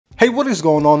Hey, what is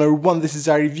going on everyone, this is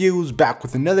iReviews back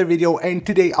with another video, and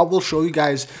today I will show you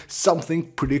guys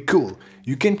something pretty cool.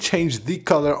 You can change the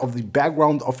color of the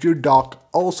background of your dock,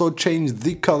 also change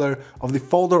the color of the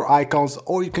folder icons,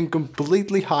 or you can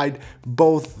completely hide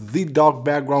both the dock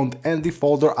background and the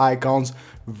folder icons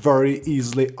very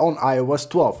easily on iOS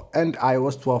 12 and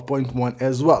iOS 12.1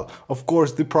 as well. Of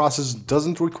course, the process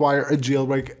doesn't require a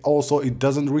jailbreak, also it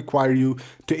doesn't require you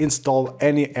to install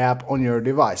any app on your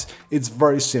device. It's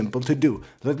very simple to do.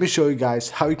 Let me show you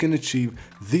guys how you can achieve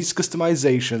these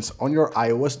customizations on your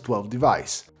iOS 12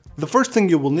 device. The first thing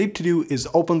you will need to do is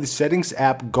open the settings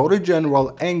app, go to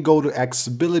general and go to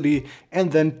accessibility,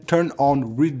 and then turn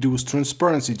on reduce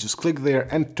transparency. Just click there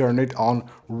and turn it on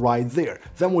right there.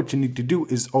 Then what you need to do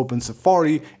is open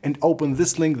Safari and open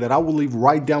this link that I will leave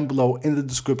right down below in the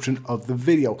description of the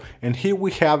video. And here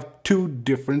we have two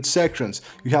different sections.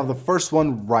 You have the first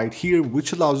one right here,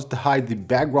 which allows you to hide the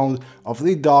background of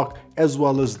the dock as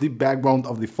well as the background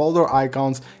of the folder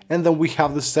icons, and then we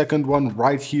have the second one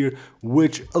right here,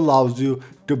 which allows you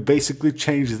to basically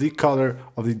change the color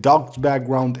of the dock's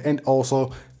background and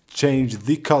also change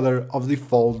the color of the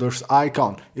folders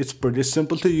icon. It's pretty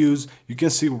simple to use. You can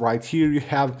see right here you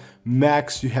have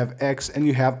Max, you have X, and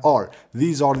you have R.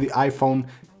 These are the iPhone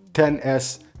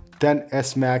XS,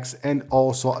 XS Max, and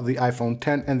also the iPhone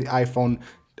X and the iPhone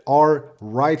R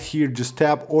right here. Just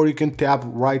tap, or you can tap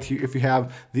right here if you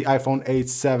have the iPhone 8,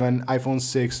 7, iPhone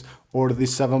 6, or the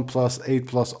 7 Plus, 8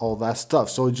 Plus, all that stuff.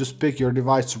 So just pick your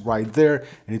device right there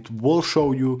and it will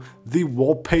show you the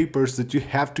wallpapers that you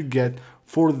have to get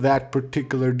for that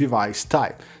particular device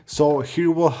type. So here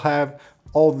we'll have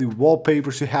all the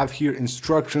wallpapers. You have here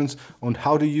instructions on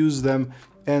how to use them,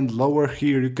 and lower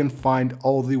here you can find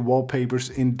all the wallpapers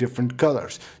in different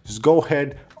colors. Just go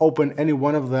ahead, open any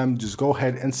one of them, just go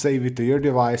ahead and save it to your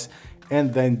device,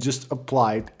 and then just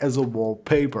apply it as a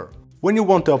wallpaper. When you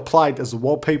want to apply it as a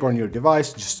wallpaper on your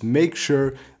device, just make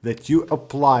sure that you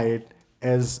apply it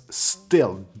as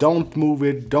still. Don't move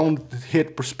it, don't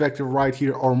hit perspective right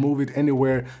here or move it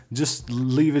anywhere. Just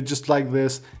leave it just like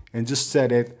this and just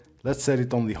set it. Let's set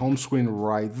it on the home screen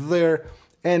right there.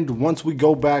 And once we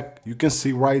go back, you can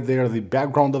see right there the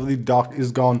background of the dock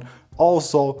is gone.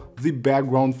 Also, the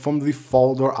background from the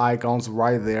folder icons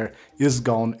right there is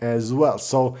gone as well.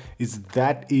 So it's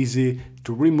that easy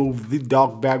to remove the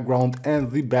dock background and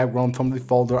the background from the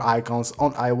folder icons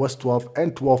on iOS 12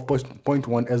 and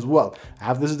 12.1 as well. I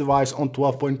have this device on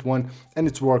 12.1 and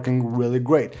it's working really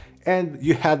great. And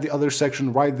you have the other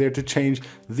section right there to change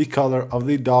the color of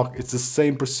the dock. It's the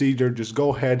same procedure. Just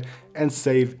go ahead and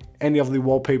save any of the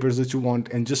wallpapers that you want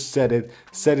and just set it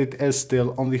as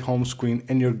still on the home screen,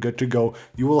 and you're good to go.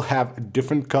 You will have a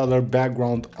different color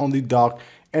background on the dock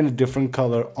and a different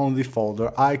color on the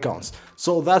folder icons.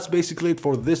 So that's basically it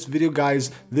for this video,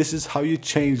 guys. This is how you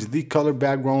change the color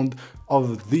background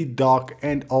of the dock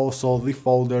and also the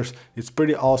folders. It's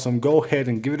pretty awesome. Go ahead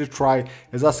and give it a try.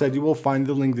 As I said, you will find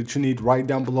the link that you need right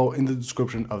down below in the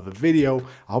description of the video.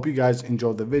 I hope you guys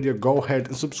enjoyed the video. Go ahead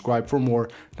and subscribe for more,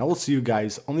 and I will see you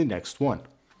guys on the next one.